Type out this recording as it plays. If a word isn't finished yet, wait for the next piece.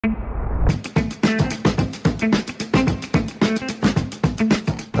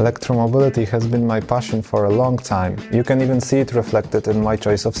Electromobility has been my passion for a long time. You can even see it reflected in my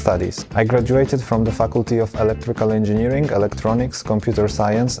choice of studies. I graduated from the Faculty of Electrical Engineering, Electronics, Computer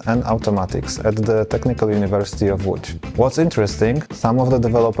Science and Automatics at the Technical University of Łódź. What's interesting, some of the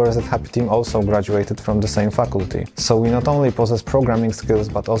developers at Happy Team also graduated from the same faculty. So we not only possess programming skills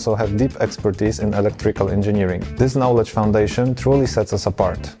but also have deep expertise in electrical engineering. This knowledge foundation truly sets us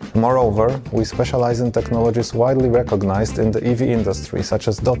apart. Moreover, we specialize in technologies widely recognized in the EV industry such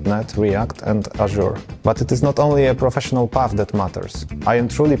as .NET, React and Azure. But it is not only a professional path that matters. I am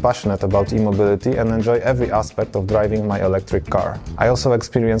truly passionate about e-mobility and enjoy every aspect of driving my electric car. I also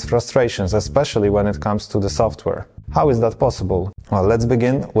experience frustrations, especially when it comes to the software. How is that possible? Well, let's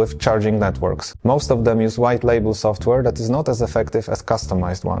begin with charging networks. Most of them use white label software that is not as effective as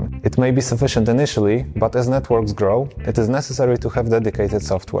customized one. It may be sufficient initially, but as networks grow, it is necessary to have dedicated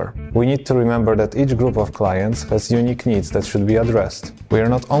software. We need to remember that each group of clients has unique needs that should be addressed. We are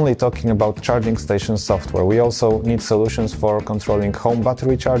not only talking about charging station software, we also need solutions for controlling home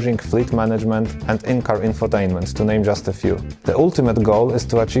battery charging, fleet management, and in-car infotainment, to name just a few. The ultimate goal is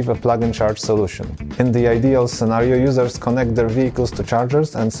to achieve a plug-and-charge solution. In the ideal scenario, users connect their vehicles to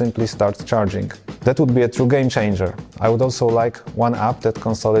chargers and simply start charging. That would be a true game changer. I would also like one app that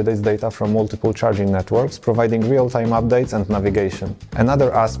consolidates data from multiple charging networks, providing real-time updates and navigation.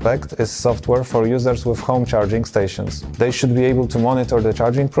 Another aspect is software for users with home charging stations. They should be able to monitor the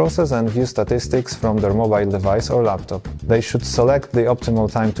charging process and view statistics from their mobile device or laptop. They should select the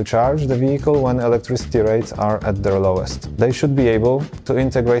optimal time to charge the vehicle when electricity rates are at their lowest. They should be able to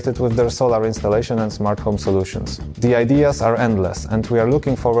integrate it with their solar installation and smart home solutions. The ideas are endless, and we are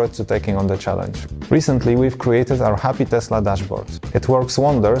looking forward to taking on the challenge. Recently, we've created our Happy Tesla dashboard. It works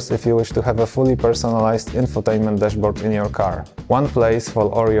wonders if you wish to have a fully personalized infotainment dashboard in your car. One place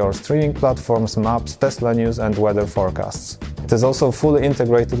for all your streaming platforms, maps, Tesla news and weather forecasts. It is also fully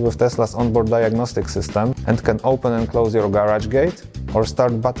integrated with Tesla's onboard diagnostic system and can open and close your garage gate or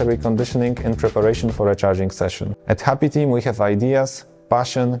start battery conditioning in preparation for a charging session. At Happy Team, we have ideas,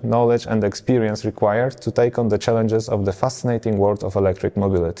 passion, knowledge and experience required to take on the challenges of the fascinating world of electric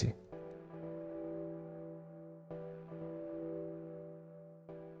mobility.